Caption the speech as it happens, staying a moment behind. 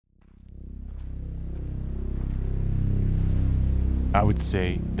I would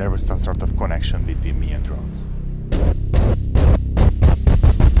say there was some sort of connection between me and drones.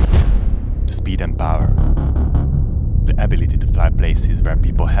 The speed and power, the ability to fly places where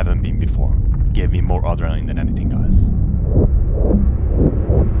people haven't been before, gave me more adrenaline than anything else.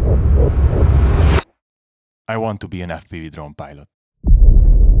 I want to be an FPV drone pilot.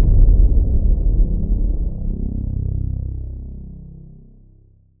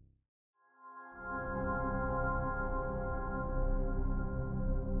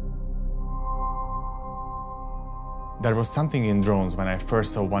 There was something in drones when I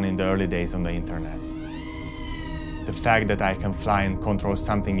first saw one in the early days on the internet. The fact that I can fly and control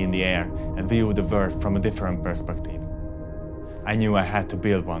something in the air and view the world from a different perspective. I knew I had to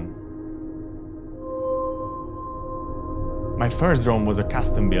build one. My first drone was a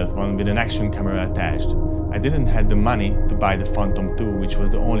custom-built one with an action camera attached. I didn't have the money to buy the Phantom 2, which was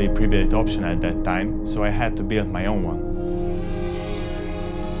the only pre-built option at that time, so I had to build my own one.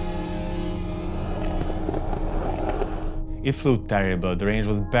 It flew terrible, the range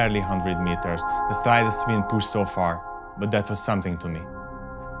was barely 100 meters, the slightest wind pushed so far, but that was something to me.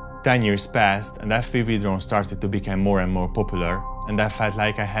 10 years passed and FPV drones started to become more and more popular, and I felt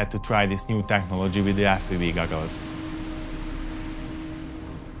like I had to try this new technology with the FPV goggles.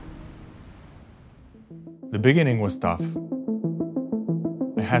 The beginning was tough.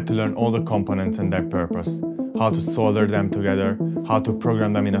 I had to learn all the components and their purpose, how to solder them together, how to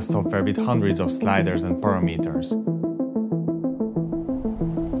program them in a software with hundreds of sliders and parameters.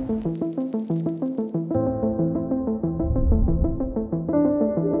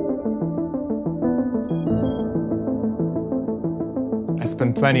 I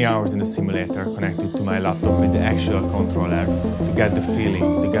spent 20 hours in the simulator connected to my laptop with the actual controller to get the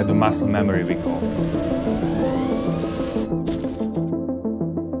feeling, to get the muscle memory recall.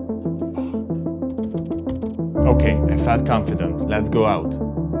 Okay, I felt confident, let's go out.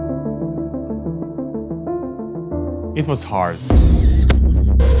 It was hard.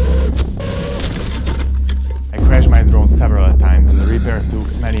 I crashed my drone several times and the repair took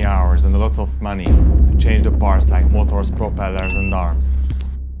many hours and a lot of money to change the parts like motors, propellers and arms.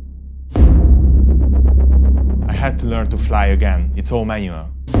 I had to learn to fly again, it's all manual.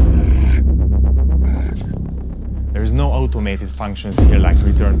 There is no automated functions here like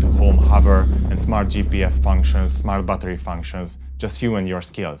return to home, hover and smart GPS functions, smart battery functions, just you and your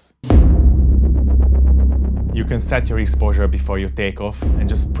skills. You can set your exposure before you take off and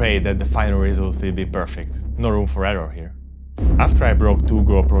just pray that the final result will be perfect. No room for error here. After I broke 2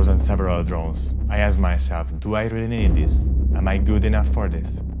 GoPros and several drones, I asked myself, do I really need this? Am I good enough for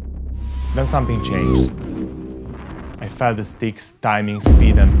this? Then something changed. I felt the sticks, timing,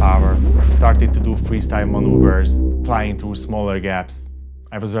 speed and power, started to do freestyle maneuvers, flying through smaller gaps.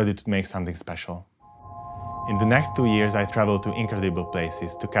 I was ready to make something special. In the next 2 years I traveled to incredible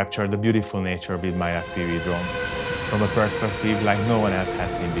places to capture the beautiful nature with my FPV drone, from a perspective like no one else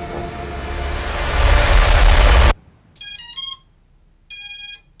had seen before.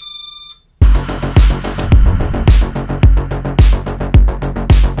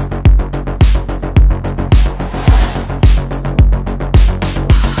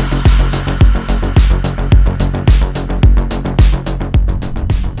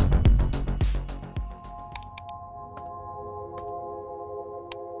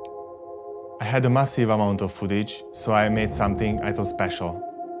 I had a massive amount of footage, so I made something I thought special.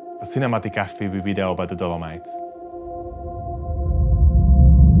 A cinematic FPV video about the Dolomites.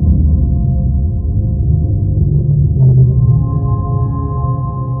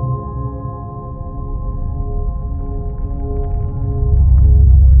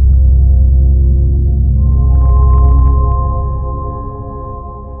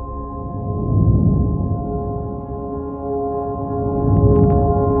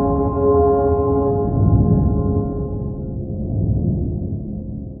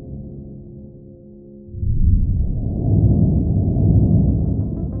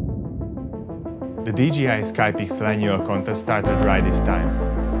 The DJI Skypixel annual contest started right this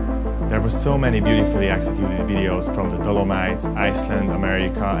time. There were so many beautifully executed videos from the Dolomites, Iceland,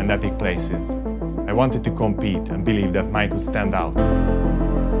 America and epic places. I wanted to compete and believe that mine could stand out.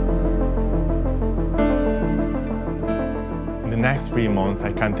 In the next 3 months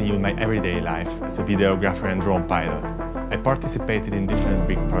I continued my everyday life as a videographer and drone pilot. I participated in different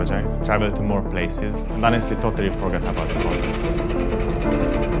big projects, traveled to more places and honestly totally forgot about the contest.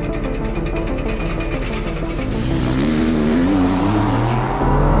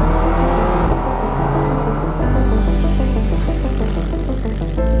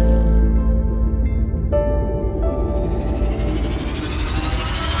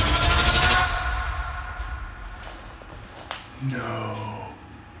 No.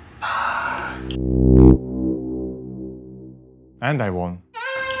 And I won.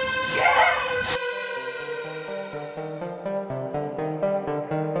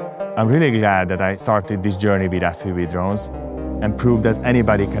 I'm really glad that I started this journey with FPV drones and proved that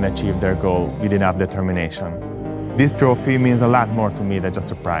anybody can achieve their goal with enough determination. This trophy means a lot more to me than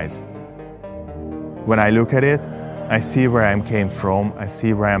just a prize. When I look at it, I see where I came from, I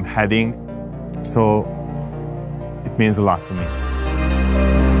see where I'm heading, so it means a lot to me.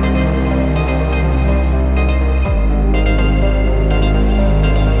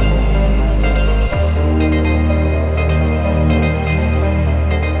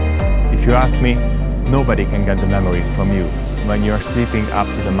 If you ask me, nobody can get the memory from you when you're sleeping up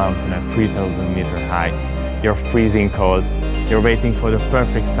to the mountain at 3,000 meters high. You're freezing cold, you're waiting for the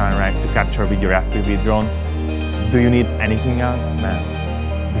perfect sunrise to capture with your FPV drone. Do you need anything else?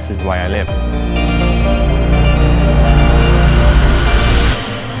 Man, this is why I live.